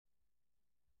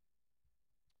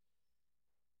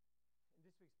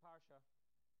week's Parsha,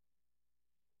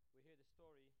 we hear the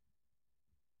story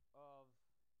of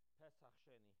Pesach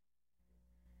Sheni.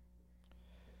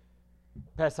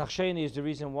 Pesach Sheni is the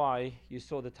reason why you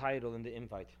saw the title in the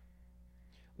invite.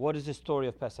 What is the story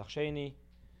of Pesach Sheni?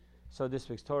 So this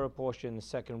week's Torah portion, the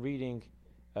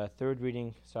third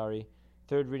reading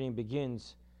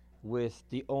begins with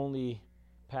the only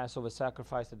Passover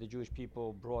sacrifice that the Jewish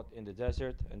people brought in the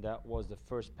desert, and that was the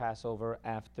first Passover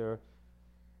after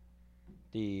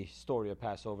the story of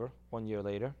Passover, 1 year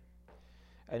later.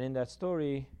 And in that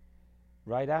story,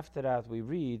 right after that, we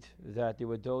read that there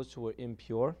were those who were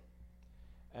impure,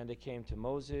 and they came to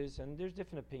Moses, and there's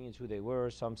different opinions who they were.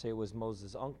 Some say it was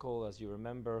Moses' uncle, as you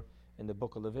remember in the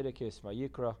book of Leviticus,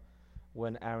 Vayikra,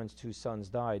 when Aaron's two sons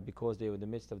died, because they were in the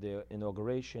midst of their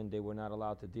inauguration, they were not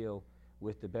allowed to deal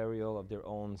with the burial of their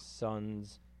own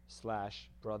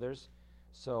sons/brothers.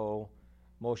 So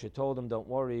Moshe told them, don't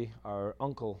worry, our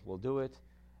uncle will do it.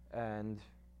 And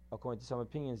according to some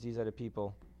opinions, these are the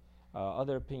people.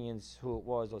 Other opinions, who it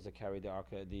was, those that carried the ark,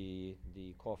 the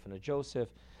coffin of Joseph.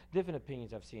 Different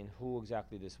opinions I've seen who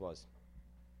exactly this was.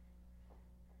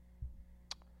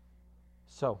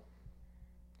 So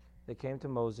they came to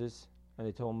Moses and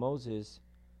they told Moses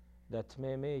that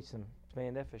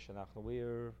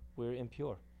we're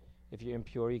impure. If you're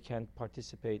impure, you can't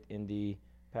participate in the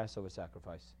Passover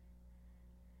sacrifice.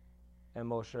 And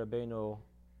Moshe Rabbeinu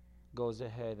goes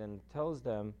ahead and tells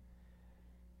them,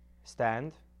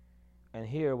 stand and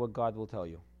hear what God will tell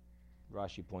you.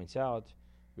 Rashi points out,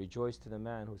 rejoice to the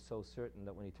man who's so certain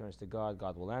that when he turns to God,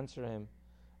 God will answer him.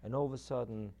 And all of a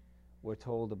sudden, we're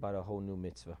told about a whole new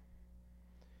mitzvah.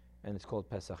 And it's called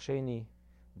Pesach Sheni.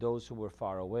 Those who were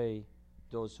far away,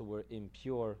 those who were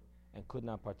impure and could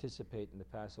not participate in the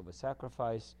Passover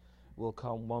sacrifice will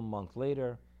come 1 month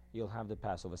later. You'll have the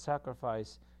Passover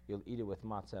sacrifice. You'll eat it with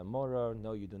matzah and moror.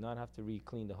 No, you do not have to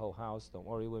re-clean the whole house. Don't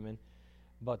worry, women.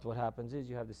 But what happens is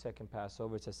you have the second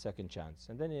Passover. It's a second chance.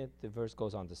 And then the verse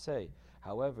goes on to say,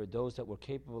 however, those that were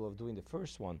capable of doing the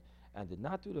first one and did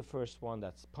not do the first one,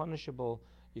 that's punishable.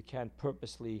 You can't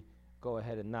purposely go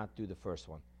ahead and not do the first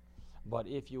one. But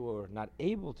if you were not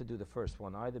able to do the first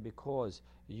one, either because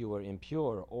you were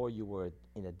impure or you were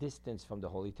in a distance from the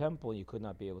Holy Temple, and you could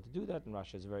not be able to do that, and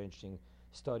Rashi has a very interesting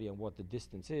study on what the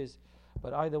distance is.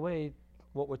 But either way,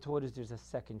 what we're taught is there's a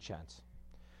second chance.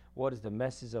 What is the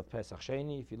message of Pesach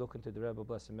Sheni? If you look into the Rebbe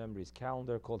Blessed Memory's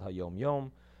calendar called Hayom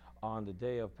Yom, on the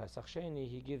day of Pesach Sheni,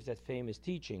 he gives that famous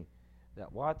teaching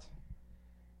that what?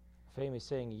 Famous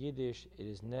saying in Yiddish, it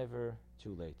is never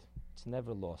too late. It's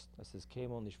never lost. That says,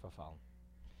 Kemo nish verfallen.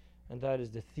 And that is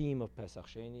the theme of Pesach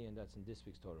Sheni, and that's in this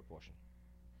week's Torah portion.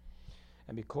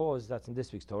 And because that's in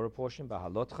this week's Torah portion,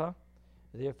 Bahalotcha,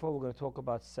 therefore we're going to talk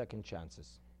about second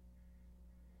chances.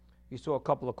 You saw a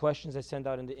couple of questions I sent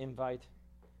out in the invite.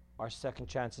 Are second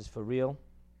chances for real?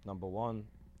 Number one.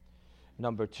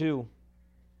 Number two,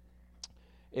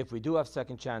 if we do have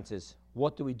second chances,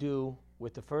 what do we do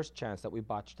with the first chance that we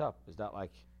botched up? Is that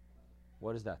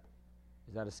what is that?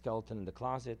 Is that a skeleton in the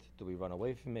closet? Do we run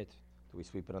away from it? Do we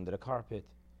sweep it under the carpet?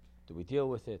 Do we deal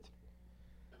with it?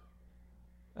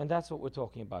 And that's what we're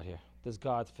talking about here. Does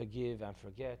God forgive and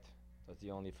forget? Does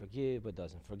he only forgive but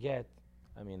doesn't forget?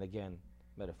 I mean, again,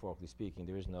 metaphorically speaking,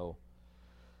 there's no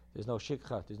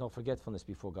shikha, there's no forgetfulness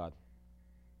before God.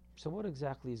 So what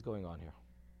exactly is going on here?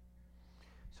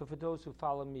 So for those who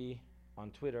follow me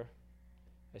on Twitter,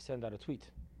 I send out a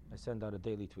tweet. I send out a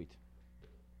daily tweet.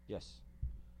 Yes.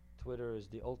 Twitter is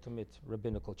the ultimate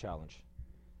rabbinical challenge.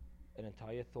 An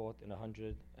entire thought in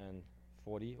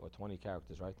 140 or 20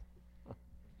 characters, right?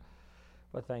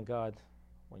 But thank God,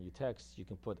 when you text, you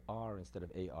can put R instead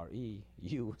of A-R-E,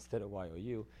 U instead of Y or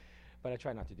U. But I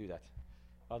try not to do that,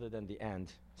 other than the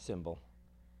and symbol.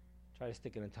 Try to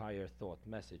stick an entire thought,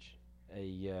 message,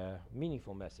 a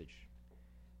meaningful message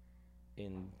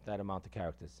in that amount of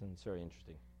characters, and it's very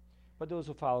interesting. But those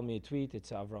who follow me, tweet,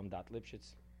 it's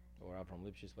Avram.Lipschitz, or Avram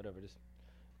Lipschitz, whatever it is.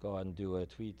 Go and do a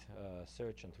tweet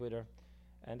search on Twitter,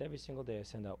 and every single day I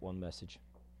send out one message.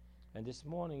 And this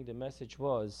morning the message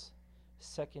was,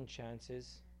 second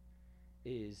chances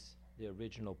is the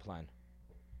original plan.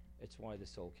 It's why the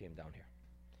soul came down here.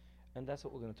 And that's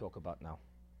what we're going to talk about now.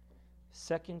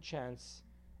 Second chance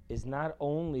is not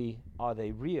only are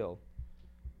they real,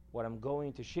 what I'm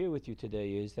going to share with you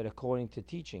today is that according to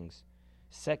teachings,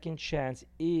 second chance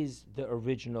is the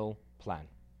original plan.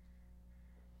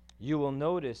 You will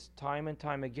notice time and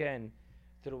time again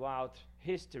throughout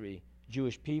history,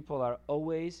 Jewish people are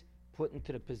always put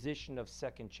into the position of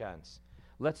second chance.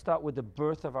 Let's start with the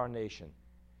birth of our nation.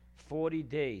 40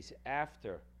 days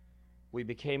after we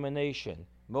became a nation,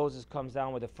 Moses comes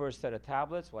down with the first set of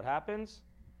tablets. What happens?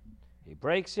 He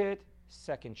breaks it,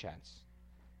 second chance.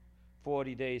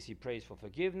 40 days he prays for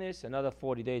forgiveness. Another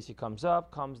 40 days he comes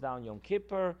down Yom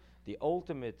Kippur, the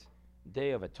ultimate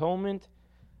day of atonement,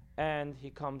 and he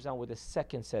comes down with a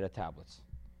second set of tablets.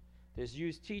 There's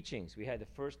used teachings. We had the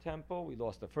first temple, we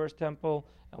lost the first temple,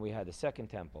 and we had the second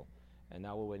temple. And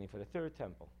now we're waiting for the third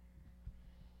temple.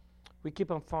 We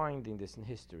keep on finding this in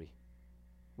history.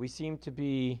 We seem to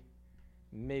be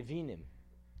mevinim,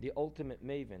 the ultimate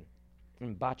maven,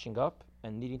 in batching up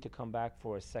and needing to come back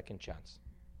for a second chance.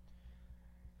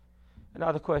 And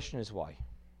now the question is why?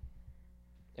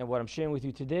 And what I'm sharing with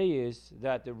you today is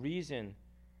that the reason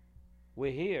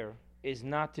we're here is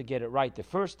not to get it right the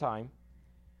first time,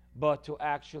 but to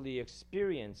actually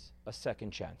experience a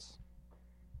second chance.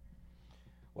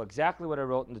 Well, exactly what I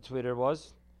wrote in the Twitter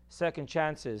was, second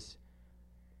chances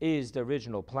is the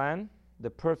original plan. The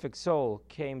perfect soul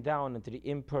came down into the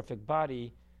imperfect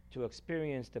body to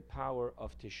experience the power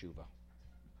of Teshuvah.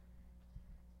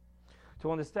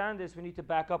 To understand this, we need to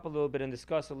back up a little bit and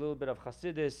discuss a little bit of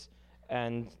Hasidus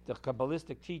and the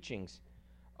Kabbalistic teachings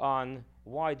on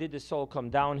why did the soul come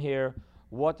down here,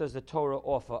 what does the Torah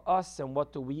offer us, and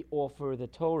what do we offer the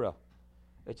Torah.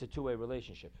 It's a two-way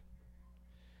relationship.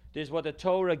 There's what the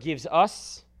Torah gives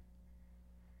us,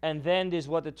 and then there's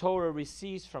what the Torah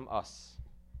receives from us.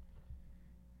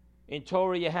 In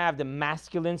Torah you have the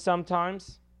masculine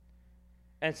sometimes,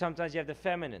 and sometimes you have the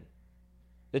feminine.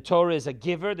 The Torah is a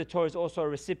giver, the Torah is also a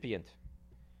recipient.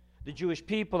 The Jewish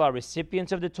people are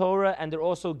recipients of the Torah, and they're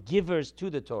also givers to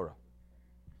the Torah.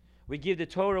 We give the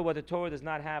Torah what the Torah does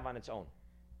not have on its own.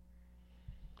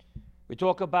 We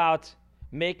talk about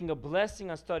making a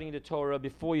blessing on studying the Torah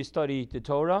before you study the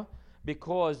Torah,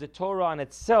 because the Torah on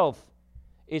itself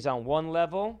is on one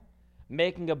level.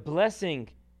 Making a blessing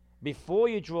before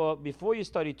you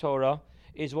study Torah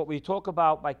is what we talk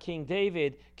about by King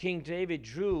David. King David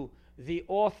drew the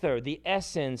author, the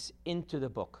essence, into the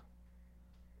book.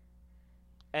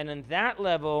 And on that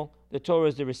level, the Torah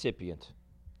is the recipient.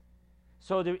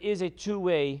 So there is a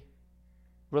two-way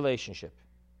relationship.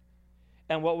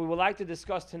 And what we would like to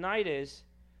discuss tonight is,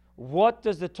 what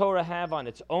does the Torah have on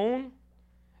its own?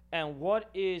 And what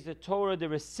is the Torah the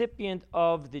recipient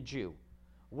of the Jew?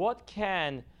 What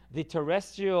can the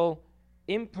terrestrial,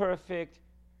 imperfect,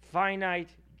 finite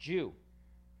Jew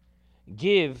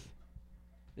give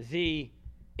the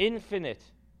infinite,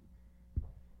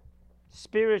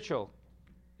 spiritual?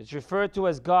 It's referred to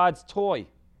as God's toy,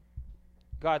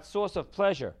 God's source of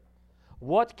pleasure.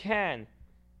 What can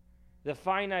the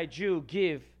finite Jew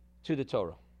give to the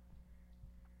Torah?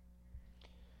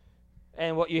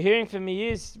 And what you're hearing from me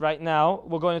is, right now,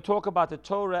 we're going to talk about the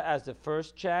Torah as the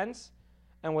first chance,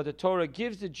 and what the Torah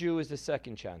gives the Jew is the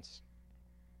second chance.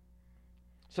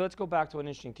 So let's go back to an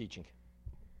interesting teaching.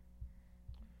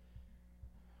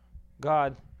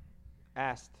 God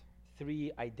asked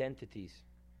three identities.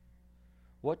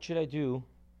 What should I do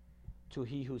to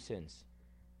he who sins?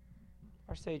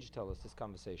 Our sages tell us this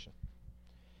conversation.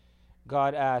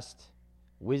 God asked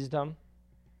wisdom,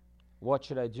 what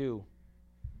should I do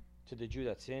to the Jew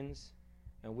that sins?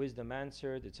 And wisdom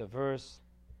answered, it's a verse,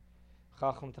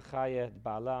 Chacham Techayeh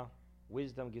Ba'ala,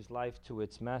 wisdom gives life to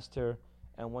its master,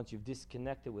 and once you've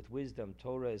disconnected with wisdom,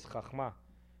 Torah is Chachma.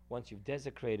 Once you've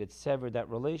desecrated, severed that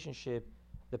relationship,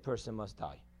 the person must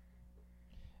die.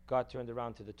 God turned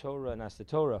around to the Torah and asked the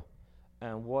Torah,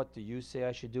 and what do you say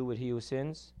I should do with he who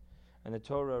sins? And the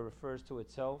Torah refers to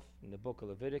itself in the book of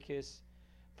Leviticus,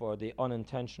 for the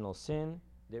unintentional sin,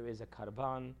 there is a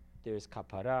karban, there is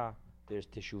kapara, there's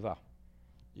teshuvah.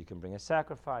 You can bring a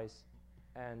sacrifice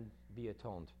and be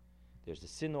atoned. There's the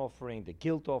sin offering, the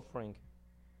guilt offering,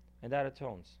 and that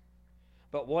atones.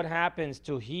 But what happens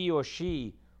to he or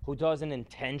she who does an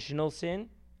intentional sin,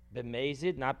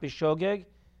 b'mezid, not b'shogeg?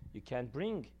 You can't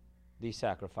bring these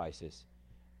sacrifices.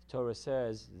 The Torah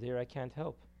says, there I can't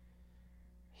help.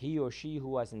 He or she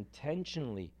who has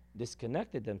intentionally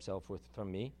disconnected themselves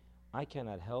from me, I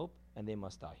cannot help, and they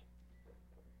must die.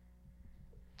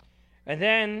 And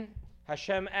then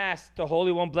Hashem asked the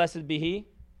Holy One, blessed be He.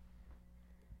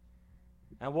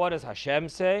 And what does Hashem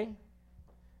say?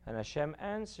 And Hashem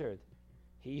answered,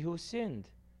 he who sinned,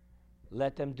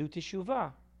 let them do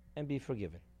teshuvah and be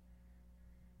forgiven.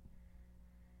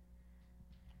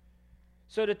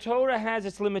 So the Torah has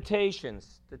its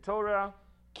limitations. The Torah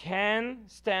can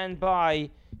stand by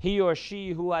he or she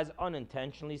who has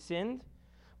unintentionally sinned,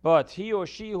 but he or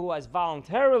she who has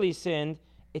voluntarily sinned,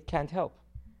 it can't help.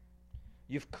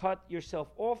 You've cut yourself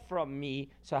off from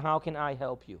me, so how can I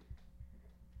help you?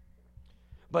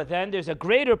 But then there's a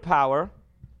greater power,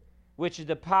 which is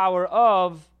the power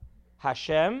of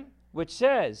Hashem, which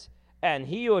says, and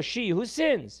he or she who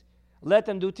sins, let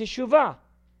them do teshuvah,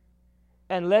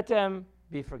 and let them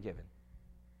be forgiven.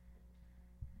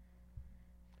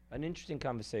 An interesting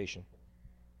conversation.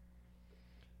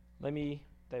 Let me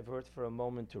divert for a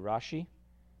moment to Rashi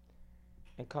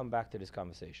and come back to this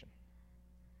conversation.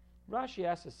 Rashi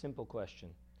asks a simple question.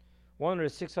 One of the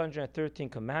 613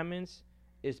 commandments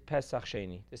is Pesach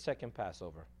Sheni, the second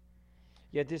Passover.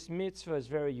 Yet this mitzvah is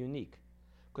very unique,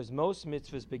 because most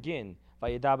mitzvahs begin,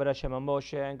 Vayedaber Hashem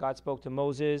Moshe, and God spoke to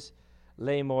Moses,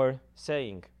 Lamor,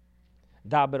 saying,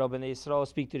 Daber b'nei Yisrael,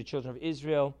 speak to the children of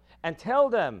Israel, and tell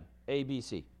them A, B,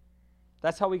 C.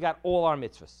 That's how we got all our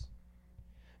mitzvahs.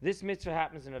 This mitzvah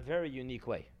happens in a very unique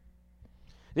way.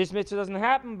 This mitzvah doesn't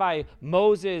happen by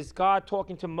Moses, God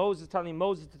talking to Moses, telling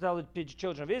Moses to tell the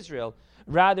children of Israel.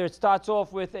 Rather, it starts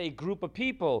off with a group of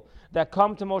people that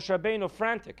come to Moshe Rabbeinu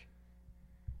frantic.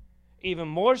 Even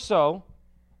more so,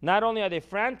 not only are they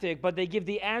frantic, but they give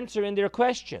the answer in their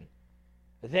question.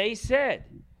 They said,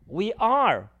 we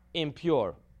are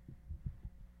impure.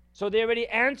 So they already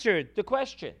answered the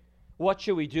question. What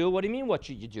should we do? What do you mean, what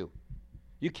should you do?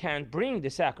 You can't bring the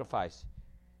sacrifice.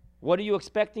 What are you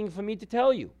expecting for me to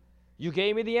tell you? You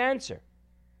gave me the answer.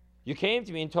 You came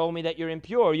to me and told me that you're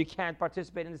impure. You can't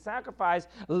participate in the sacrifice.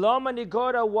 Lama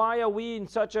nigora, why are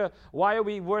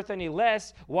we worth any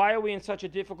less? Why are we in such a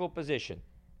difficult position?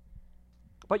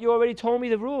 But you already told me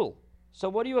the rule. So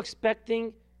what are you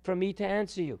expecting for me to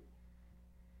answer you?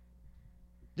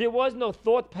 There was no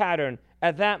thought pattern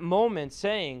at that moment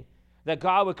saying that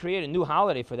God would create a new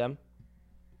holiday for them.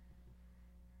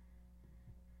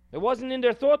 It wasn't in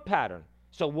their thought pattern.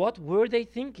 So what were they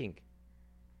thinking?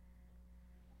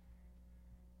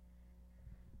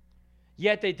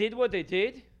 Yet they did what they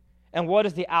did, and what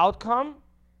is the outcome?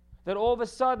 That all of a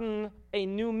sudden a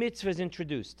new mitzvah is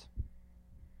introduced.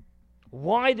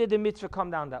 Why did the mitzvah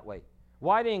come down that way?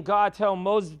 Why didn't God tell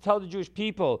Moses to tell the Jewish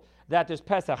people that there's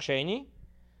Pesach Sheni?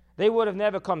 They would have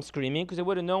never come screaming because they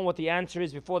would have known what the answer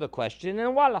is before the question,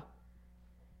 and voila.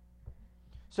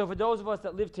 So for those of us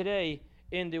that live today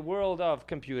in the world of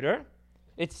computer,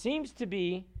 it seems to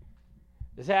be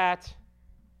that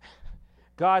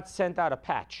God sent out a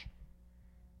patch.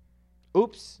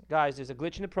 Oops, guys, there's a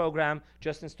glitch in the program.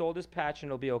 Just install this patch and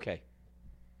it'll be okay.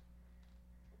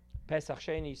 Pesach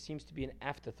Sheni seems to be an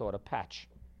afterthought, a patch.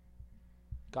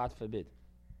 God forbid.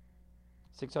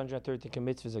 613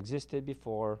 mitzvahs existed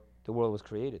before the world was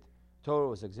created. Torah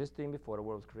was existing before the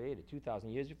world was created.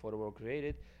 2,000 years before the world was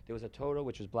created, there was a Torah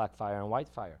which was black fire and white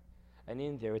fire. And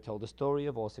in there it told the story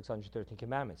of all 613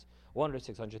 commandments. One of the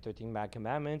 613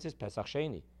 commandments is Pesach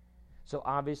Sheni. So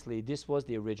obviously this was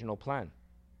the original plan.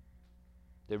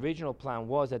 The original plan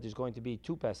was that there's going to be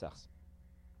 2 Pesachs.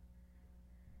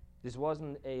 This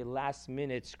wasn't a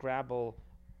last-minute scrabble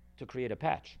to create a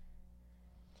patch.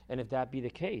 And if that be the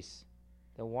case,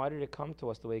 then why did it come to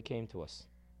us the way it came to us?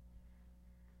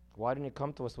 Why didn't it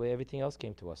come to us the way everything else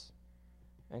came to us?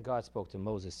 And God spoke to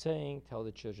Moses saying, tell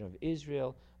the children of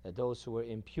Israel that those who are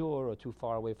impure or too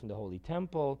far away from the holy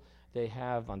temple, they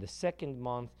have on the 2nd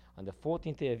month, on the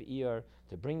 14th day of Iyar,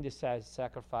 to bring the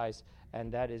sacrifice,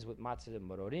 and that is with matzah and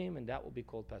marorim, and that will be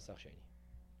called Pesach Sheni.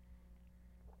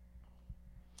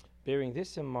 Bearing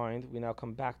this in mind, we now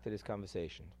come back to this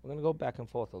conversation. We're going to go back and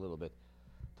forth a little bit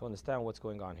to understand what's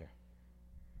going on here.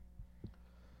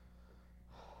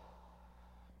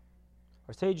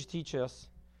 Our sages teach us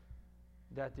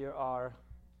that there are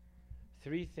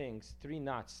 3 things, 3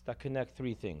 knots that connect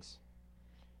 3 things.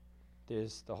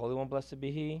 There's the Holy One, blessed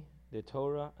be He, the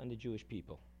Torah, and the Jewish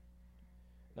people.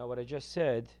 Now what I just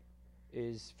said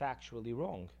is factually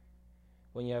wrong.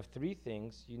 When you have 3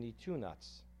 things, you need 2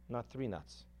 knots, not 3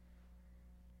 knots.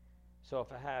 So if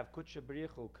I have Kudsha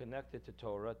B'richu connected to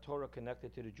Torah, Torah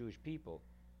connected to the Jewish people,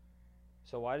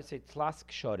 so why does it say Tlask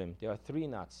Shorim? There are 3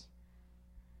 knots.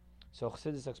 So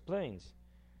Chassidus explains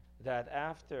that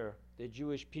after the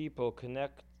Jewish people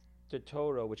connect the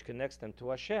Torah, which connects them to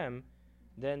Hashem,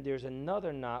 then there's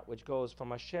another knot which goes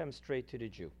from Hashem straight to the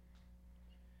Jew.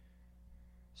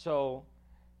 So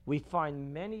we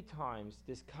find many times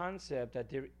this concept that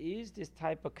there is this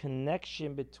type of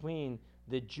connection between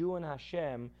the Jew and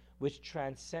Hashem which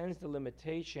transcends the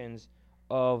limitations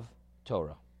of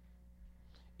Torah.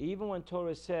 Even when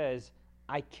Torah says,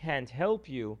 I can't help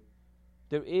you,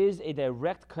 there is a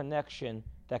direct connection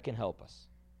that can help us.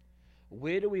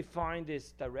 Where do we find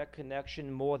this direct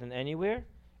connection more than anywhere?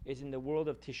 Is in the world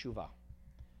of Teshuvah.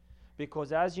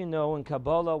 Because as you know, in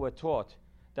Kabbalah we're taught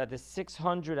that the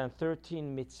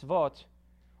 613 mitzvot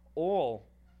all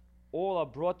are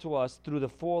brought to us through the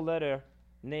 4-letter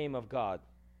name of God.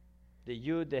 The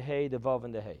Yud, the Hey, the Vav,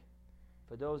 and the Hey.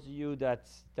 For those of you that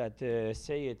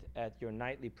say it at your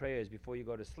nightly prayers before you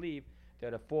go to sleep,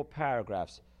 there are 4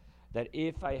 paragraphs. That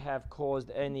if I have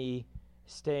caused any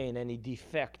stain, any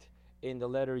defect in the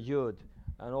letter Yud,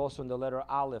 and also in the letter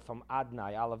Aleph from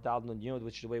Adnai, Aleph Dal Nun Yud,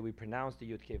 which is the way we pronounce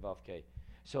the Yud Kei Vav Kei.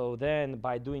 So then,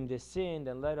 by doing this sin,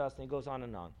 then let us, and it goes on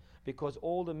and on. Because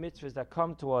all the mitzvahs that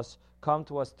come to us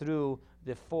through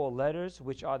the 4 letters,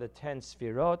 which are the 10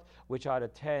 Sfirot, which are the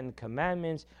 10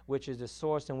 commandments, which is the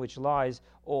source in which lies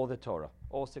all the Torah,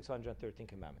 all 613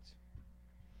 commandments.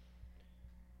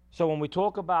 So when we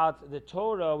talk about the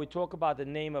Torah, we talk about the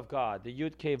name of God, the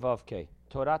Yud Kei Vav Kei,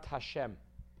 Torat Hashem.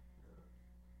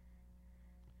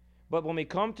 But when we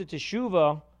come to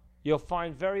Teshuvah, you'll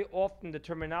find very often the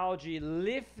terminology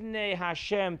Lifnei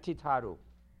Hashem Titaru.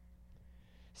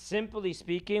 Simply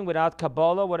speaking, without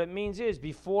Kabbalah, what it means is,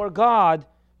 before God,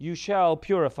 you shall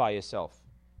purify yourself.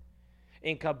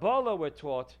 In Kabbalah, we're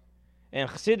taught, and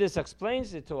Chassidus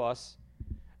explains it to us,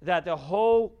 that the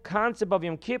whole concept of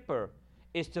Yom Kippur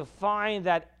is to find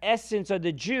that essence of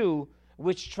the Jew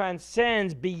which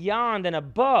transcends beyond and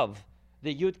above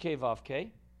the Yud Kei Vav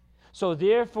Kei. So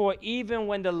therefore, even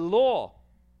when the law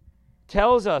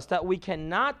tells us that we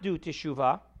cannot do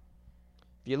Teshuvah,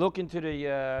 if you look into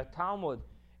the Talmud,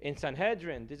 in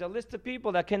Sanhedrin, there's a list of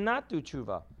people that cannot do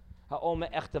tshuva. Ha'omer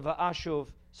echta va'ashuv,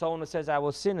 someone who says, I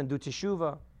will sin and do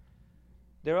teshuvah.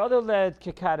 There are other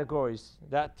categories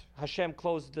that Hashem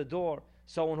closed the door.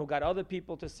 Someone who got other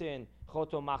people to sin.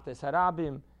 Choto machtes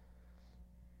harabim.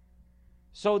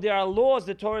 So there are laws,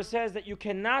 the Torah says, that you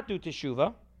cannot do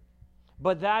teshuvah.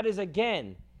 But that is,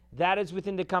 again, that is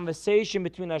within the conversation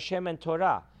between Hashem and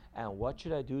Torah. And what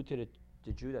should I do to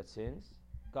the Jew that sins?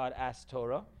 God asks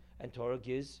Torah. And Torah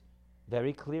gives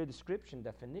very clear description,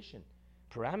 definition,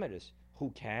 parameters, who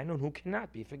can and who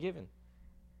cannot be forgiven.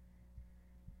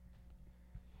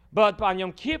 But on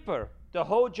Yom Kippur, the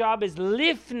whole job is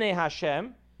Lifnei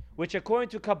Hashem, which according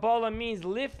to Kabbalah means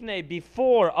Lifnei,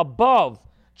 before, above,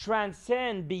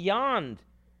 transcend, beyond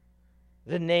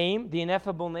the name, the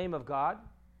ineffable name of God.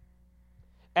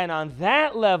 And on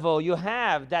that level, you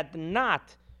have that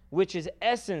not, which is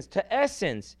essence to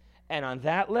essence. And on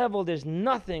that level, there's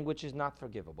nothing which is not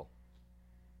forgivable.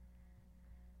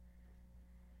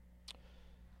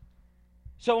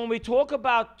 So when we talk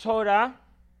about Torah,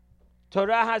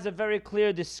 Torah has a very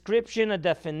clear description, a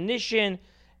definition.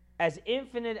 As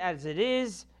infinite as it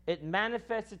is, it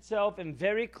manifests itself in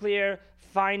very clear,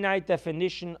 finite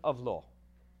definition of law.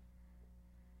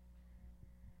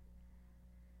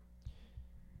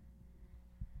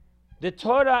 The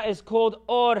Torah is called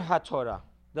Or HaTorah,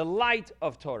 the light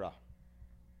of Torah.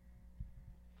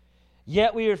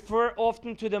 Yet we refer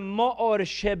often to the Ma'or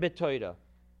Shebetoira,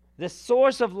 the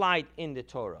source of light in the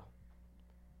Torah.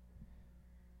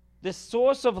 The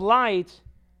source of light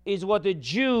is what the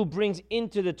Jew brings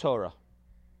into the Torah.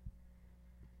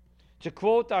 To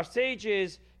quote our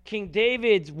sages, King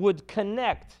David would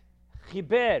connect,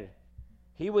 Chiber,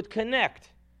 he would connect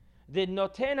the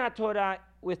Noten HaTorah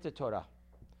with the Torah.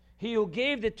 He who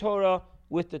gave the Torah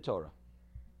with the Torah.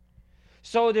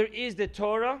 So there is the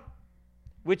Torah,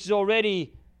 which is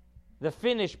already the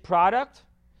finished product,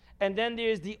 and then there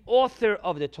is the author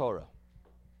of the Torah.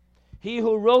 He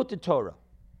who wrote the Torah.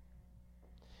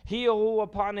 He who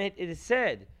upon it is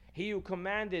said, he who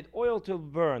commanded oil to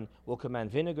burn will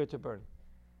command vinegar to burn.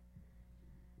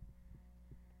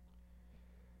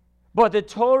 But the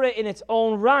Torah in its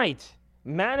own right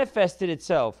manifested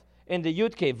itself in the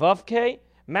Yud Kei Vav Kei,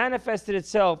 manifested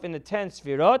itself in the 10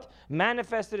 Sfirot,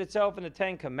 manifested itself in the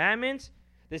 10 Commandments,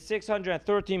 the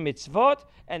 613 Mitzvot,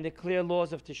 and the clear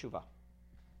laws of Teshuvah.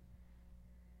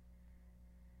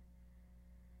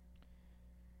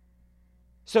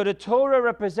 So the Torah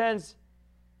represents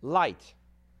light.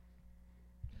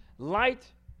 Light,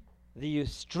 the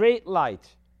straight light,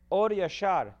 Or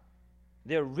Yashar,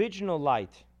 the original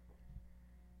light,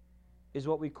 is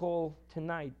what we call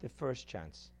tonight the first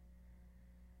chance.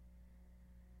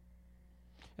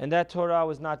 And that Torah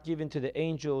was not given to the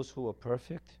angels who were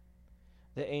perfect,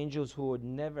 the angels who would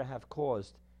never have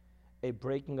caused a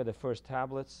breaking of the first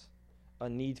tablets, a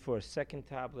need for a second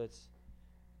tablets,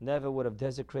 never would have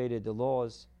desecrated the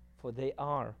laws, for they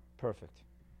are perfect.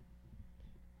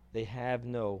 They have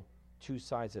no two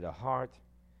sides of the heart.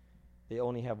 They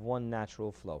only have one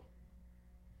natural flow.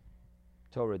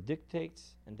 Torah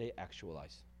dictates and they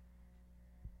actualize.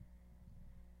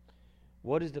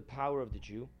 What is the power of the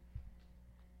Jew?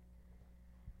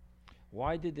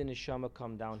 Why did the neshama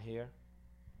come down here?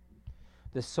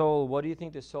 The soul, what do you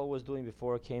think the soul was doing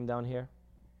before it came down here?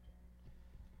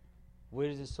 Where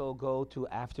does the soul go to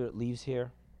after it leaves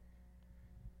here?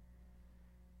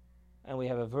 And we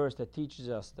have a verse that teaches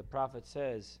us, the prophet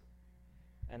says,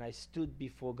 and I stood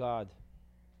before God.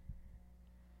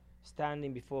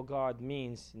 Standing before God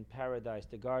means in paradise,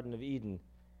 the Garden of Eden,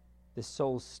 the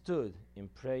soul stood in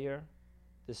prayer,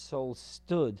 the soul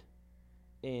stood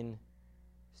in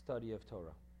study of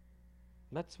Torah.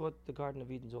 That's what the Garden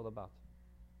of Eden is all about.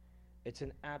 It's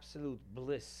an absolute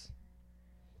bliss,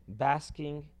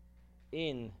 basking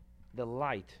in the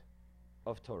light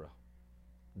of Torah.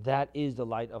 That is the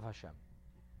light of Hashem.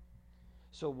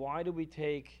 So why do we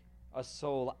take a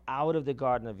soul out of the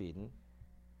Garden of Eden,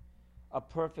 a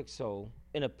perfect soul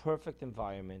in a perfect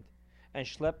environment, and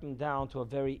schlep him down to a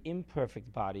very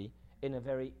imperfect body in a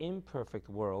very imperfect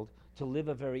world to live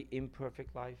a very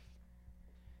imperfect life?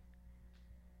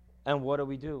 And what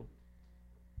do?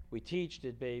 We teach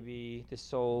the baby, the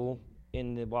soul,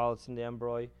 while it's in the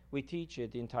embryo, we teach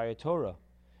it the entire Torah.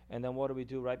 And then what do we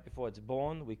do right before it's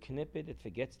born? We knip it, it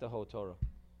forgets the whole Torah.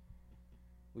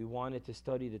 We want it to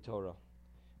study the Torah.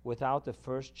 Without the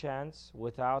first chance,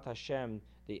 without Hashem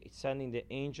sending the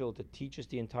angel to teach us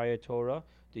the entire Torah,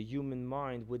 the human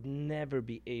mind would never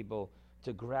be able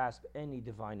to grasp any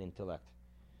divine intellect.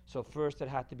 So first it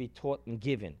had to be taught and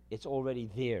given. It's already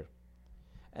there.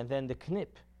 And then the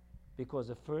knip, because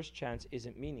the first chance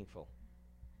isn't meaningful.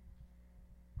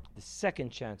 The second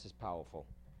chance is powerful.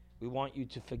 We want you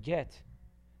to forget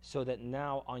so that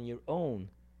now on your own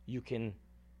you can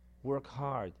work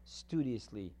hard,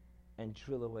 studiously, and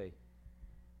drill away.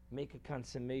 Make a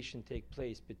consummation take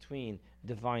place between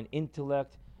divine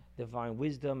intellect, divine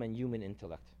wisdom, and human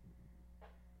intellect.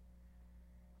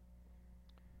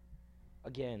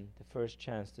 Again, the first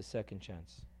chance, the second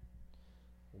chance.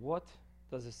 What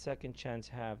does the second chance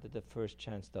have that the first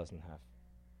chance doesn't have?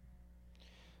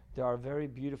 There are very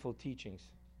beautiful teachings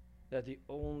that the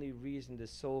only reason the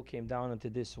soul came down into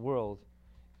this world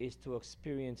is to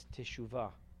experience teshuvah,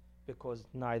 because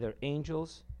neither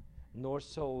angels nor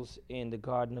souls in the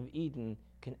Garden of Eden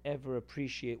can ever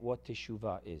appreciate what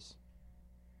teshuvah is.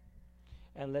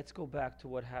 And let's go back to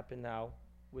what happened now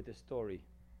with the story.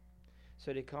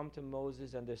 So they come to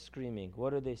Moses and they're screaming.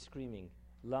 What are they screaming?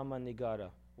 Lama nigara.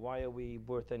 Why are we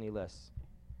worth any less?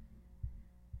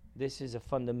 This is a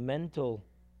fundamental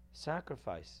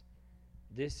sacrifice.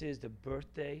 This is the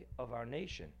birthday of our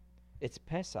nation. It's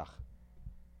Pesach.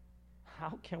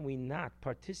 How can we not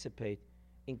participate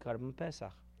in Karban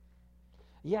Pesach?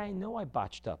 Yeah, I know I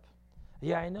botched up.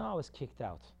 Yeah, I know I was kicked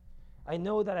out. I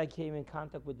know that I came in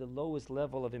contact with the lowest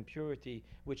level of impurity,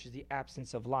 which is the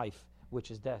absence of life,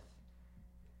 which is death.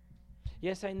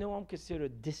 Yes, I know I'm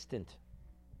considered distant.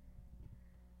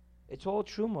 It's all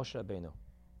true, Moshe Rabbeinu.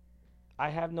 I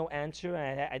have no answer,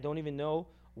 and I don't even know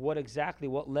what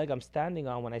leg I'm standing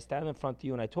on when I stand in front of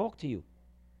you and I talk to you.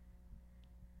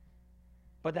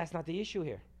 But that's not the issue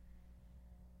here.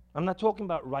 I'm not talking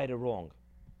about right or wrong.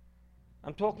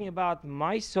 I'm talking about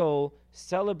my soul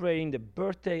celebrating the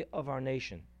birthday of our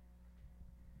nation.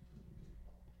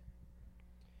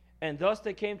 And thus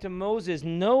they came to Moses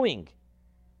knowing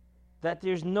that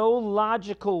there's no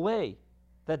logical way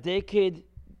that they could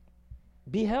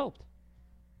be helped.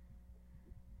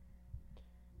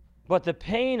 But the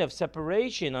pain of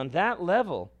separation on that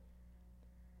level,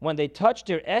 when they touched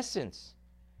their essence,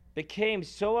 became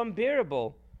so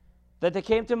unbearable that they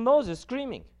came to Moses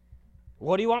screaming,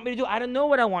 "What do you want me to do? I don't know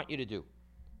what I want you to do.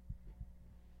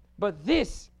 But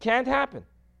this can't happen."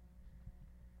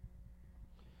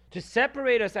 To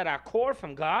separate us at our core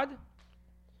from God,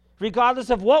 regardless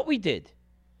of what we did,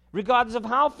 regardless of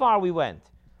how far we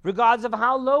went, regardless of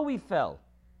how low we fell.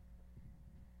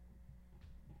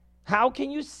 How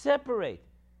can you separate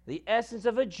the essence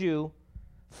of a Jew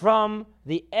from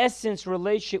the essence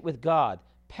relationship with God?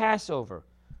 Passover.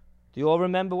 Do you all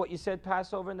remember what you said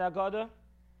Passover in the Haggadah?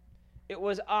 It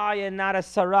was I and not a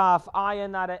saraf, I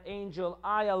and not an angel,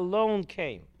 I alone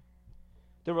came.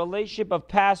 The relationship of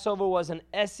Passover was an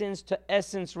essence to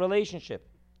essence relationship.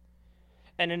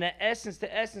 And in an essence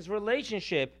to essence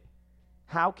relationship,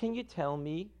 how can you tell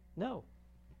me no?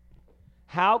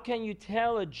 How can you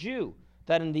tell a Jew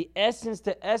that in the essence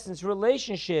to essence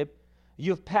relationship,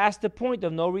 you've passed the point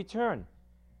of no return?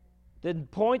 The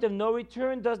point of no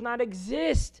return does not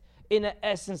exist in an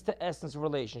essence to essence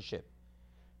relationship.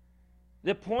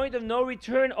 The point of no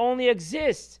return only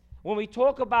exists when we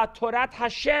talk about Torat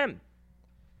Hashem,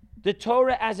 the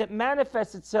Torah as it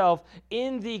manifests itself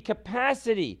in the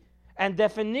capacity and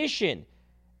definition,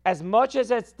 as much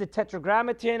as it's the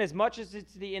tetragrammaton, as much as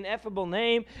it's the ineffable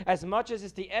name, as much as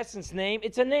it's the essence name,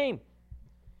 it's a name.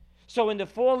 So in the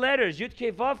 4 letters, Yud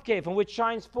Kei Vav Kei, from which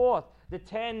shines forth the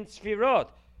 10 Sfirot,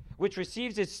 which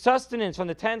receives its sustenance from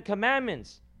the 10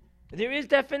 Commandments, there is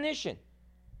definition.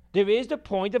 There is the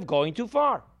point of going too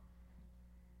far.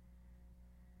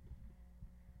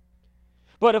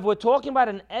 But if we're talking about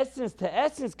an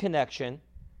essence-to-essence connection,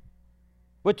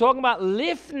 we're talking about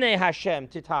lifnei Hashem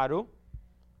titaru,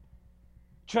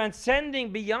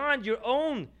 transcending beyond your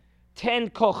own 10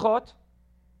 kochot,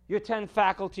 your 10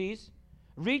 faculties,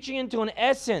 reaching into an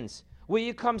essence where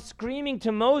you come screaming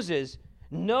to Moses,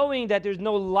 knowing that there's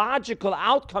no logical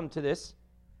outcome to this,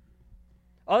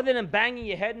 other than banging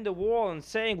your head in the wall and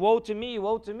saying, woe to me,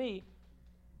 woe to me.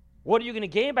 What are you going to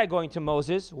gain by going to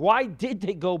Moses? Why did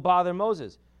they go bother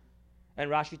Moses? And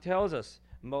Rashi tells us,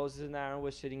 Moses and Aaron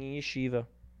were sitting in yeshiva.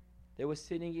 They were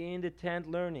sitting in the tent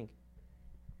learning.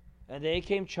 And they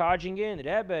came charging in,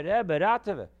 Rebbe,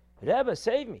 Ratava, Rebbe,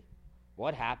 save me.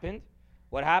 What happened?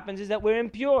 What happens is that we're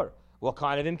impure. What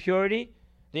kind of impurity?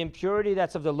 The impurity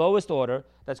that's of the lowest order,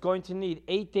 that's going to need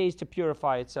 8 days to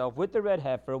purify itself with the red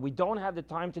heifer. We don't have the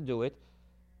time to do it.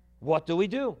 What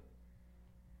do?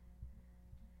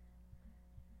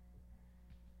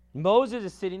 Moses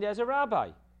is sitting there as a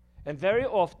rabbi. And very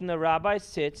often the rabbi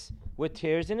sits with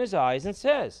tears in his eyes and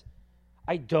says,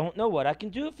 I don't know what I can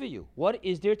do for you. What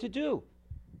is there to do?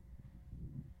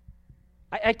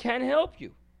 I can't help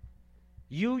you.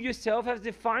 You yourself have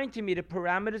defined to me the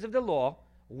parameters of the law.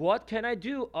 What can I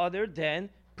do other than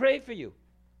pray for you,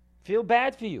 feel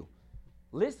bad for you,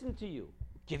 listen to you,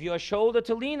 give you a shoulder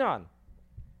to lean on?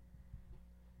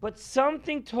 But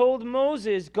something told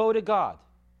Moses, go to God.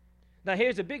 Now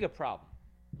here's a bigger problem.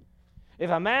 If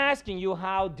I'm asking you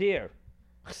how dare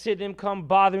Chassidim come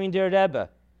bothering their Rebbe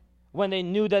when they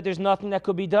knew that there's nothing that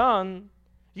could be done,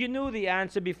 you knew the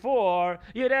answer before.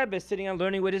 Your Rebbe is sitting and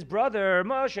learning with his brother,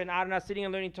 Moshe, and Aaron are sitting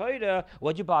and learning Torah.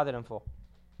 What'd you bother them for?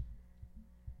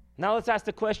 Now let's ask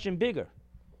the question bigger.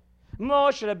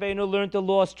 Moshe Rabbeinu learned the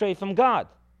law straight from God.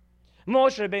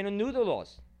 Moshe Rabbeinu knew the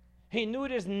laws. He knew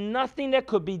there's nothing that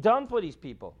could be done for these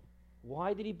people.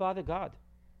 Why did he bother God?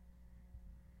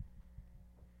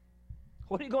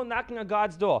 What do you go knocking on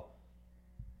God's door?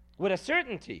 With a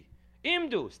certainty.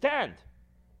 Imdu, stand.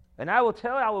 And I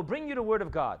will bring you the word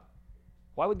of God.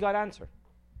 Why would God answer?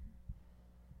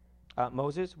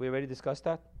 Moses, we already discussed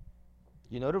that.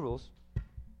 You know the rules.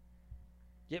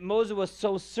 Yet Moses was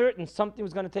so certain something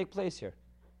was going to take place here.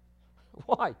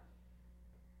 Why?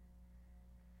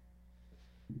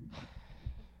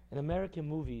 In American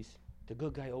movies, the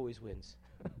good guy always wins.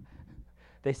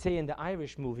 They say in the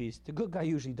Irish movies, the good guy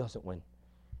usually doesn't win.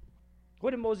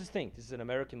 What did Moses think? This is an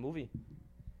American movie.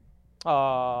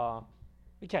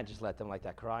 We can't just let them like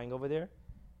that crying over there.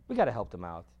 We got to help them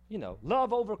out. You know,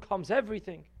 love overcomes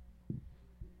everything.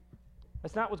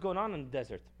 That's not what's going on in the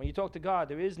desert. When you talk to God,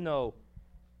 there is no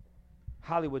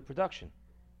Hollywood production.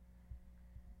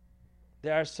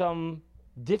 There are some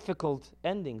difficult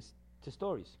endings to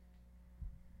stories.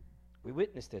 We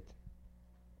witnessed it.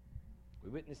 We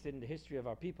witnessed it in the history of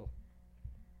our people.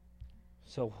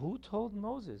 So who told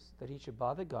Moses that he should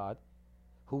bother God?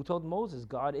 Who told Moses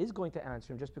God is going to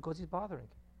answer him just because he's bothering?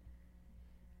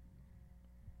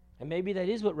 And maybe that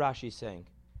is what Rashi is saying.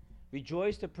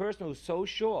 Rejoice the person who's so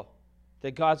sure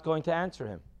that God's going to answer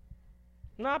him.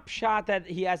 Not pshat that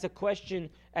he has a question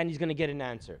and he's going to get an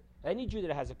answer. Any Jew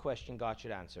that has a question, God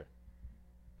should answer.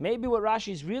 Maybe what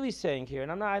Rashi is really saying here,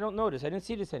 and I don't know this, I didn't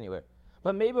see this anywhere,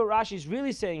 but maybe what Rashi is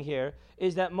really saying here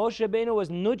is that Moshe Rabbeinu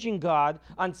was nudging God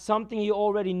on something he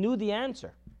already knew the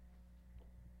answer.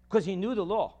 Because he knew the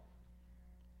law.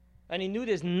 And he knew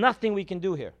there's nothing we can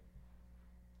do here.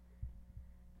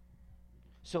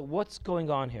 So what's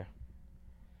going on here?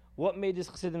 What made this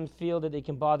Chassidim feel that they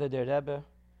can bother their Rebbe?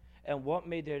 And what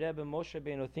made their Rebbe Moshe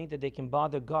Rabbeinu think that they can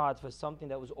bother God for something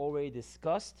that was already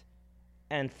discussed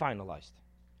and finalized?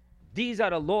 These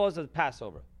are the laws of the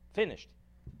Passover. Finished.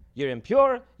 You're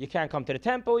impure, you can't come to the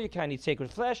temple, you can't eat sacred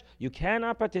flesh, you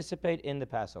cannot participate in the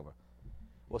Passover.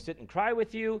 We'll sit and cry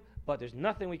with you, but there's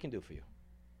nothing we can do for you.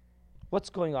 What's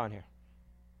going on here?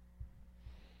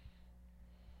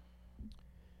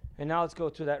 And now let's go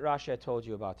to that Rashi I told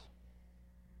you about.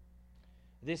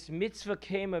 This mitzvah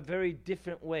came a very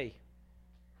different way.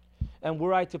 And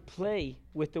were I to play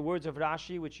with the words of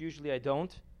Rashi, which usually I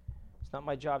don't, it's not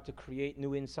my job to create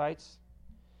new insights,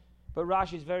 but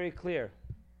Rashi is very clear.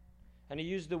 And he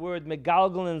used the word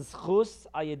megalgal and zchus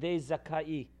ayedei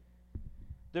zakai.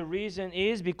 The reason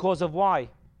is because of why?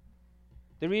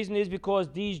 The reason is because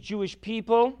these Jewish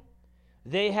people,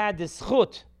 they had the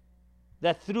zchut,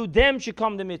 that through them should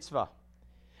come the mitzvah.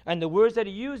 And the words that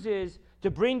he uses to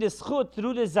bring the zchut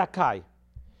through the zakai.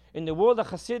 In the world of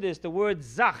Hasidus, the word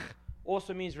zach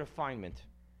also means refinement.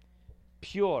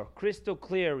 Pure, crystal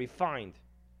clear, refined.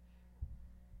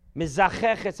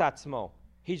 Mizachech es atzmo.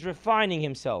 He's refining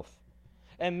himself.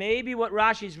 And maybe what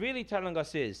Rashi is really telling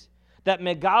us is that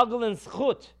Megalgal and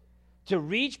Zchut, to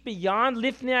reach beyond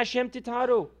Lifnei Hashem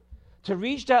Titaru, to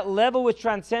reach that level which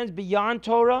transcends beyond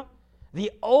Torah,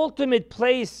 the ultimate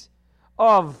place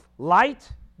of light,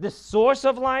 the source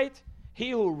of light,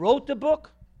 he who wrote the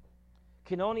book,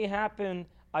 can only happen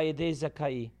ayadei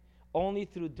zakai, only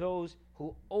through those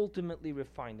who ultimately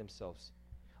refine themselves.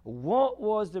 What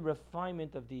was the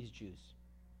refinement of these Jews?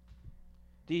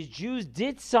 These Jews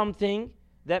did something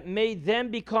that made them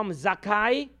become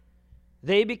zakai.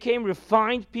 They became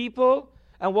refined people.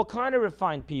 And what kind of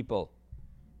refined people?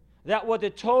 That what the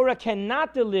Torah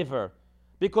cannot deliver,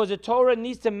 because the Torah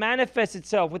needs to manifest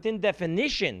itself within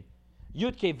definition.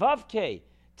 Yud-Ke, Vav-Ke,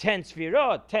 10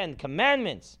 Sfirot, 10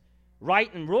 commandments,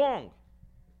 right and wrong.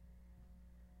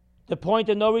 The point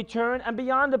of no return and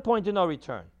beyond the point of no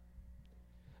return.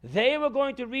 They were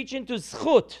going to reach into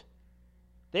Zchut.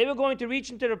 They were going to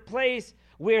reach into the place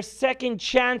where second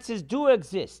chances do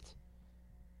exist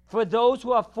for those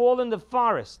who have fallen the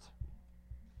farthest,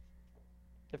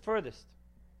 the furthest.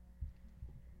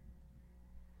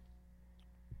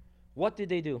 What did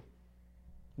they do?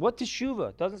 What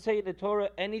teshuvah? Doesn't say in the Torah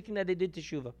anything that they did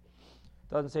teshuvah.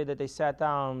 Doesn't say that they sat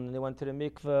down and they went to the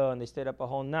mikveh and they stayed up a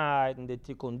whole night and they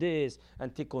tikkun this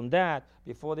and tikkun that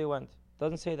before they went.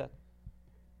 Doesn't say that.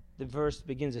 The verse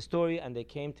begins the story, and they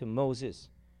came to Moses.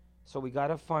 So we got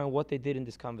to find what they did in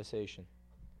this conversation.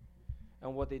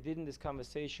 And what they did in this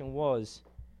conversation was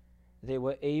they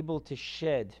were able to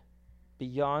shed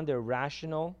beyond their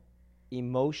rational,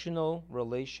 emotional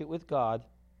relationship with God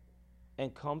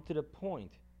and come to the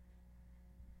point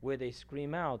where they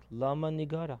scream out, Lama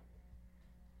Nigara.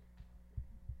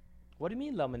 What do you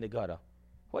mean, Lama Nigara?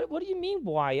 What do you mean,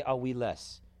 why are we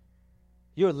less?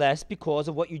 You're less because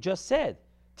of what you just said.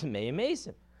 Tamei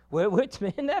Mason. We're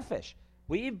Tamei Nefesh.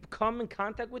 We've come in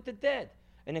contact with the dead.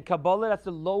 And in Kabbalah, that's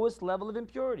the lowest level of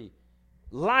impurity.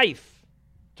 Life.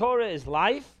 Torah is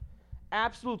life.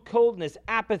 Absolute coldness,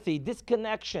 apathy,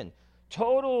 disconnection,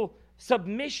 total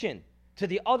submission to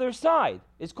the other side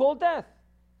is called death.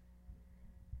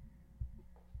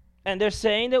 And they're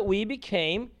saying that we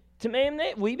in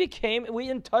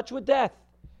touch with death.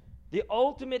 The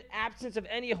ultimate absence of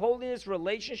any holiness,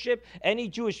 relationship, any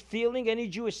Jewish feeling, any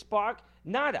Jewish spark,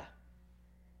 nada.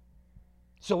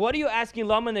 So what are you asking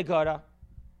Lama Negara?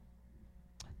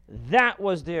 That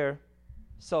was their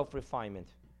self-refinement.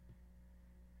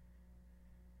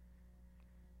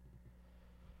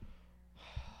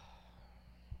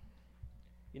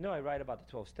 You know, I write about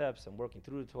the 12 steps. I'm working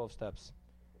through the 12 steps.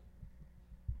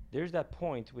 There's that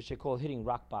point which they call hitting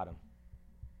rock bottom.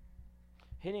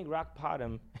 Hitting rock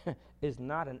bottom is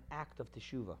not an act of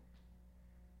teshuvah.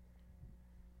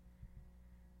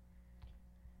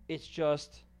 It's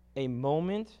just a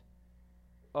moment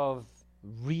of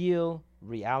real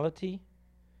reality.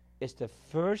 It's the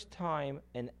first time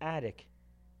an addict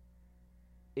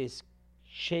is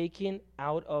shaken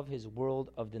out of his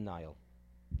world of denial.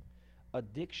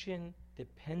 Addiction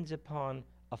depends upon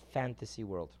a fantasy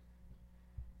world.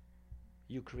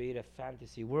 You create a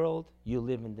fantasy world, you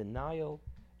live in denial,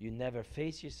 you never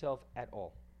face yourself at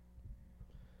all.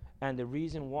 And the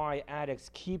reason why addicts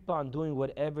keep on doing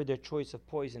whatever their choice of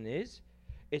poison is,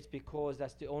 it's because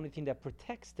that's the only thing that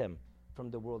protects them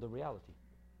from the world of reality.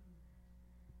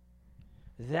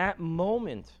 That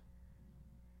moment,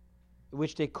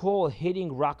 which they call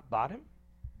hitting rock bottom,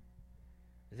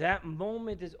 that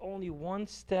moment is only one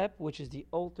step, which is the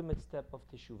ultimate step of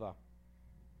teshuvah.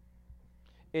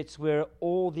 It's where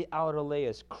all the outer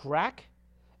layers crack,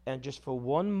 and just for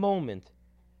one moment,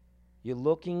 you're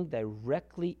looking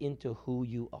directly into who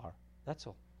you are. That's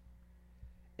all.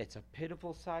 It's a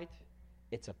pitiful sight.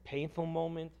 It's a painful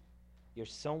moment. You're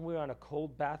somewhere on a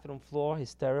cold bathroom floor,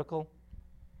 hysterical.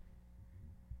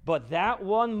 But that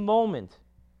one moment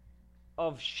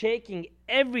of shaking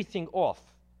everything off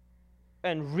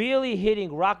and really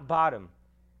hitting rock bottom,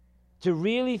 to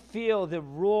really feel the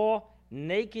raw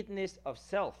nakedness of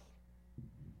self,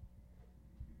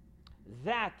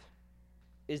 that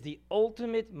is the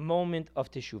ultimate moment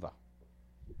of teshuvah.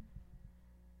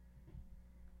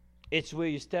 It's where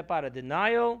you step out of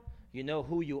denial, you know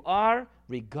who you are,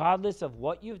 regardless of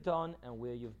what you've done and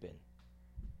where you've been.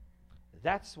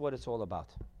 That's what it's all about.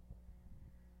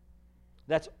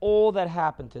 That's all that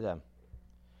happened to them.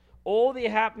 All they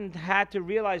had to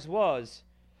realize was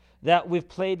that we've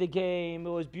played the game, it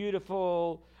was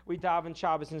beautiful, we davened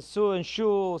Shabbos in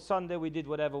shul, Sunday we did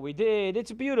whatever we did,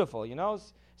 it's beautiful, you know,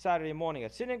 Saturday morning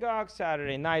at synagogue,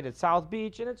 Saturday night at South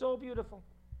Beach, and it's all beautiful.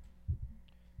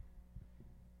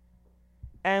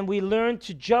 And we learn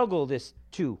to juggle this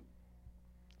too.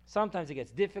 Sometimes it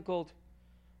gets difficult.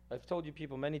 I've told you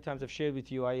people many times, I've shared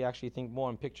with you, I actually think more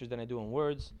in pictures than I do in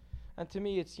words. And to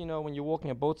me, it's, when you're walking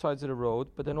at both sides of the road,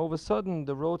 but then all of a sudden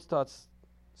the road starts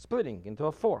splitting into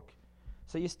a fork.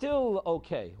 So you're still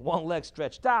okay. One leg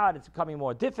stretched out, it's becoming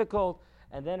more difficult,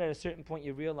 and then at a certain point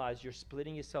you realize you're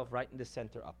splitting yourself right in the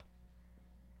center up.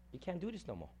 You can't do this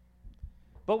no more.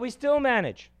 But we still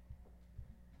manage.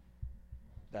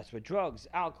 That's with drugs,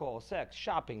 alcohol, sex,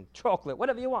 shopping, chocolate,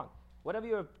 whatever you want. Whatever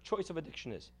your choice of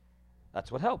addiction is. That's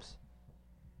what helps.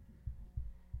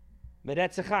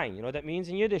 Meretz chaim, you know what that means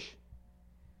in Yiddish?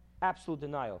 Absolute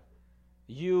denial.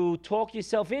 You talk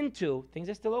yourself into things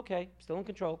are still okay, still in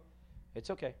control. It's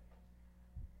okay.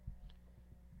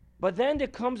 But then there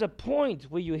comes a point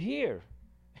where you hear,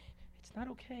 it's not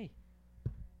okay.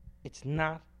 It's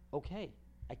not okay.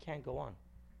 I can't go on.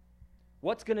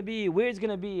 What's going to be? Where it's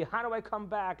going to be? How do I come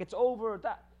back? It's over.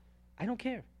 I don't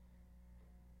care.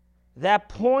 That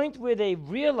point where they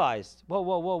realized,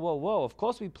 whoa, of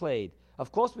course we played.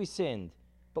 Of course we sinned.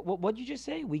 But what did you just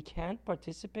say? We can't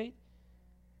participate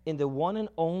in the one and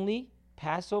only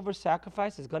Passover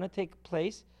sacrifice that's going to take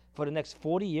place for the next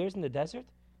 40 years in the desert?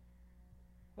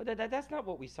 Well, that's not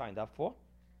what we signed up for.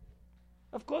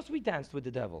 Of course we danced with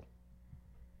the devil.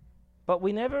 But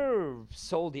we never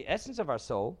sold the essence of our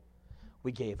soul.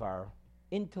 We gave our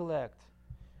intellect.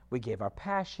 We gave our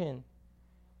passion.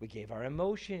 We gave our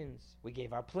emotions. We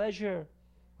gave our pleasure.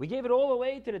 We gave it all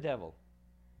away to the devil.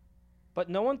 But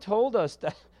no one told us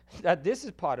that this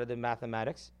is part of the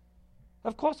mathematics.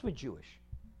 Of course we're Jewish.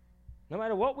 No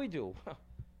matter what we do.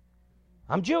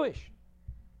 I'm Jewish.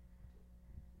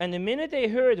 And the minute they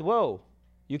heard, whoa,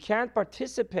 you can't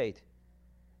participate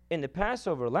in the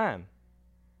Passover lamb,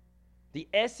 the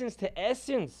essence to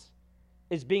essence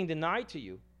is being denied to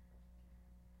you,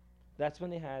 that's when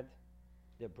they had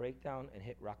their breakdown and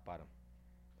hit rock bottom.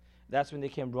 That's when they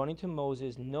came running to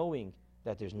Moses, knowing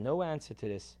that there's no answer to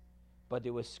this, but they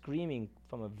were screaming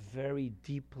from a very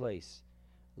deep place,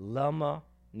 Lama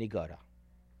Nigara.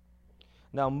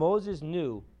 Now Moses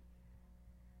knew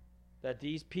that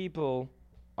these people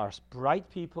are bright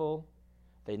people,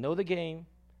 they know the game,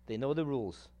 they know the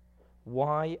rules.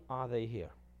 Why are they here?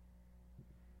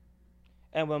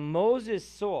 And when Moses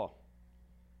saw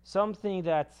something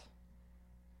that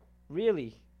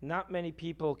really not many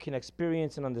people can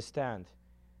experience and understand,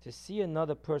 to see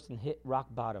another person hit rock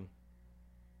bottom,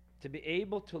 to be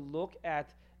able to look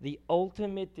at the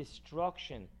ultimate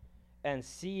destruction and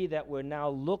see that we're now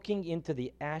looking into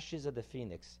the ashes of the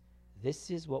phoenix, this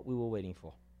is what we were waiting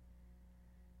for.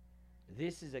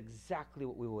 This is exactly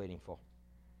what we were waiting for.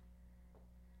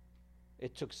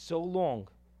 It took so long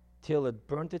till it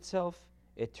burnt itself.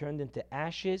 It turned into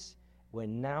ashes. We're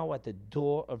now at the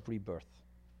door of rebirth.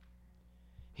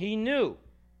 He knew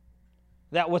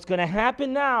that what's going to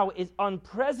happen now is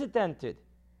unprecedented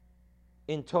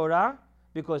in Torah,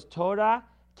 because Torah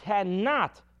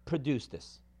cannot produce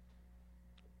this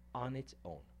on its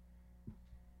own.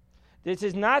 This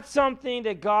is not something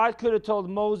that God could have told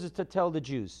Moses to tell the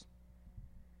Jews.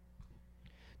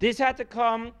 This had to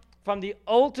come from the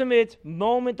ultimate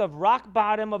moment of rock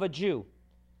bottom of a Jew.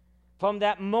 From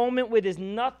that moment where there's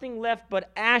nothing left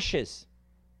but ashes.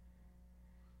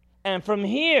 And from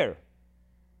here,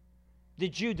 the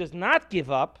Jew does not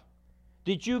give up.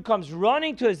 The Jew comes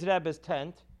running to his Rebbe's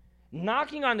tent,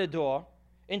 knocking on the door,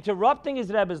 interrupting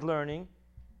his Rebbe's learning,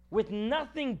 with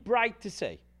nothing bright to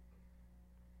say.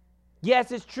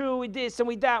 Yes, it's true, we this and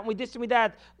we that, and we this and we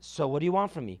that. So what do you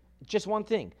want from me? Just one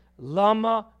thing.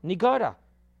 Lama Nigara.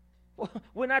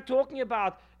 We're not talking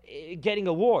about getting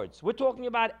awards. We're talking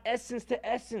about essence to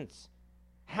essence.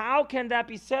 How can that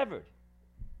be severed?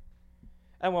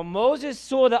 And when Moses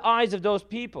saw the eyes of those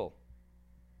people,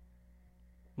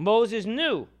 Moses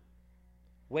knew,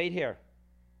 wait here,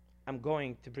 I'm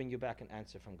going to bring you back an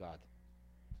answer from God.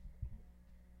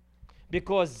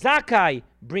 Because Zakai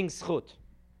brings chut.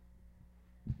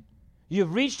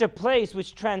 You've reached a place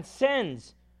which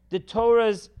transcends the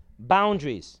Torah's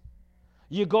boundaries.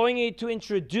 You're going to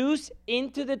introduce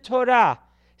into the Torah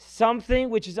something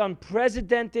which is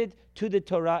unprecedented to the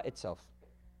Torah itself.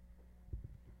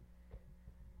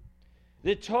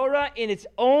 The Torah in its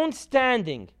own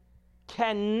standing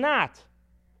cannot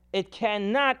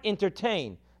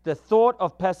entertain the thought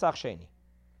of Pesach Sheni.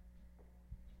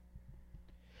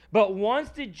 But once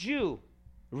the Jew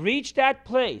reached that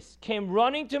place, came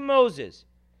running to Moses,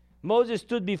 Moses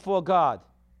stood before God.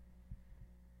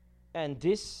 And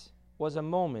this was a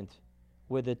moment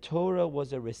where the Torah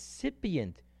was a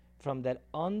recipient from that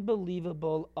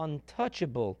unbelievable,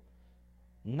 untouchable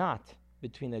knot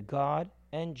between a God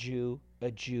and Jew, a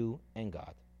Jew and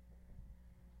God.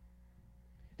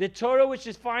 The Torah which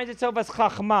defines itself as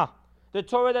chachma, the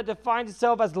Torah that defines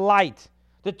itself as light,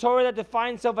 the Torah that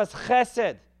defines itself as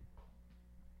chesed,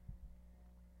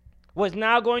 was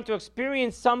now going to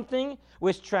experience something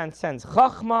which transcends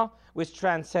chachma, which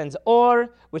transcends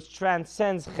or, which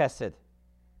transcends chesed.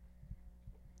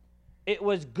 It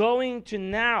was going to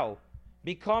now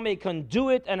become a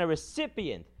conduit and a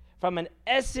recipient from an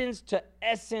essence to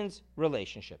essence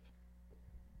relationship.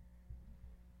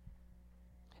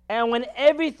 And when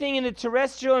everything in the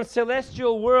terrestrial and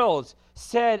celestial worlds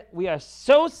said, we are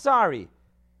so sorry,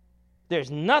 there's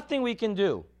nothing we can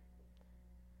do,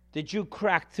 the Jew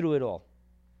cracked through it all.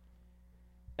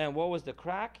 And what was the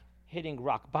crack? Hitting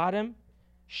rock bottom,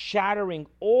 shattering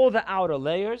all the outer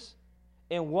layers,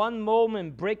 in one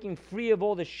moment breaking free of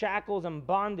all the shackles and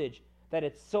bondage that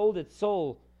had sold its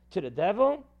soul to the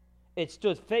devil. It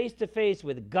stood face to face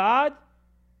with God,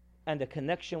 and the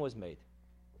connection was made.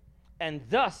 And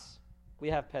thus, we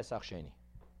have Pesach Sheni.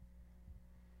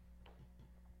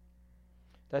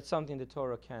 That's something the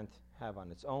Torah can't have on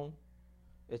its own.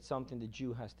 It's something the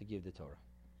Jew has to give the Torah.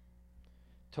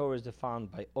 Torah is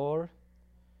defined by Or.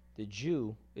 The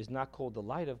Jew is not called the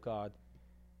light of God,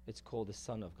 it's called the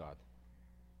Son of God.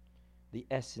 The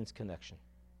essence connection.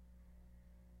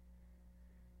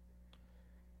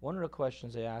 One of the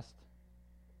questions I asked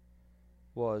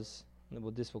was,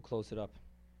 and this will close it up.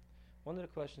 One of the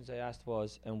questions I asked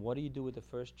was, and what do you do with the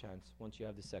first chance once you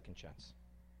have the second chance?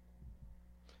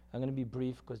 I'm going to be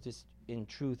brief because this, in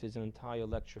truth, is an entire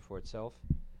lecture for itself.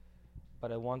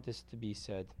 But I want this to be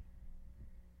said.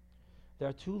 There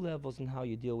are two levels in how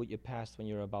you deal with your past when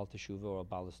you're about teshuvah or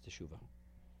abalas teshuvah.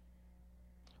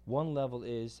 One level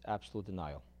is absolute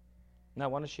denial. Now I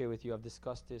want to share with you, I've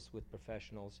discussed this with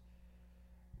professionals,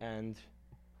 and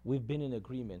we've been in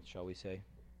agreement, shall we say.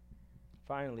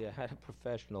 Finally, I had a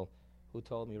professional who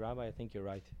told me, Rabbi, I think you're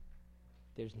right.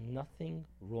 There's nothing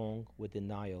wrong with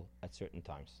denial at certain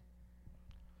times.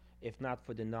 If not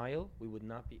for denial, we would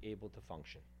not be able to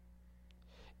function.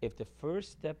 If the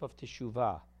first step of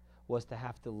teshuvah was to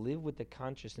have to live with the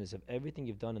consciousness of everything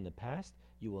you've done in the past,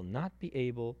 you will not be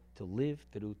able to live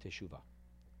through teshuvah.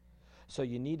 So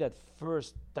you need that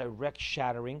first direct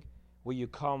shattering where you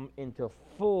come into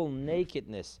full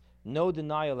nakedness, no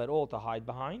denial at all to hide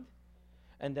behind.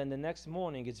 And then the next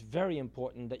morning, it's very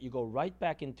important that you go right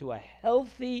back into a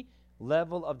healthy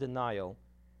level of denial,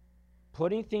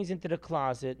 putting things into the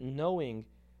closet, knowing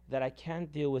that I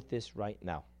can't deal with this right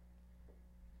now.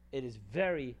 It is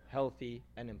very healthy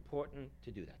and important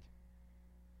to do that.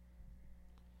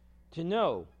 To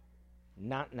know,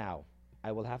 not now.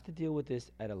 I will have to deal with this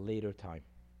at a later time.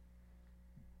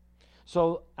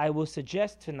 So I will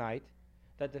suggest tonight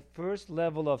that the first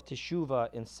level of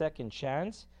teshuvah in second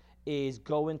chance is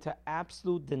go into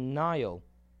absolute denial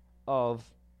of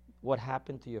what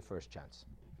happened to your first chance.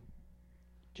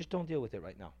 Just don't deal with it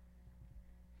right now.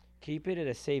 Keep it at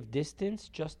a safe distance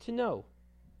just to know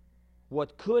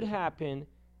what could happen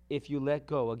if you let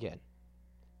go again.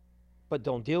 But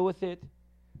don't deal with it.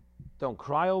 Don't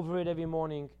cry over it every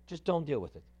morning. Just don't deal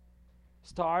with it.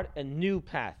 Start a new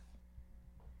path.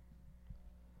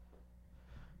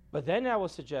 But then I will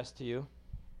suggest to you,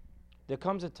 there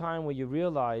comes a time where you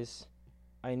realize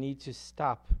I need to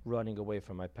stop running away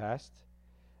from my past.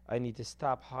 I need to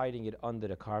stop hiding it under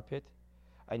the carpet.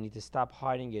 I need to stop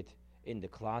hiding it in the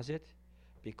closet,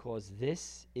 because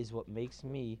this is what makes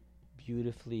me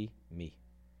beautifully me.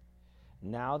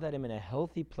 Now that I'm in a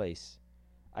healthy place,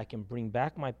 I can bring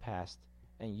back my past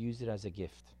and use it as a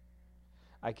gift.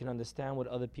 I can understand what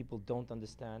other people don't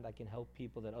understand. I can help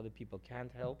people that other people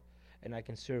can't help. And I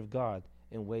can serve God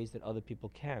in ways that other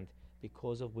people can't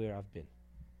because of where I've been.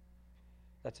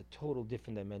 That's a total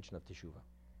different dimension of teshuvah.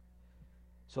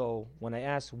 So when I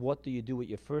ask, what do you do with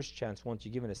your first chance once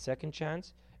you're given a second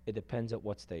chance? It depends at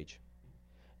what stage.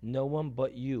 No one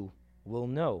but you will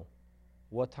know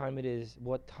what time it is,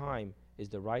 what time is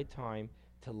the right time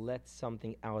to let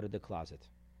something out of the closet.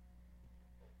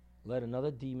 Let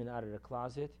another demon out of the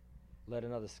closet. Let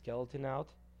another skeleton out,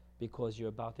 because you're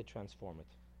about to transform it.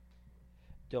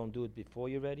 Don't do it before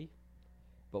you're ready,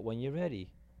 but when you're ready,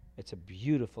 it's a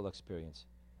beautiful experience.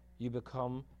 You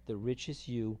become the richest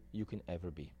you can ever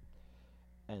be.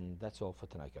 And that's all for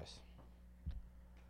tonight, guys.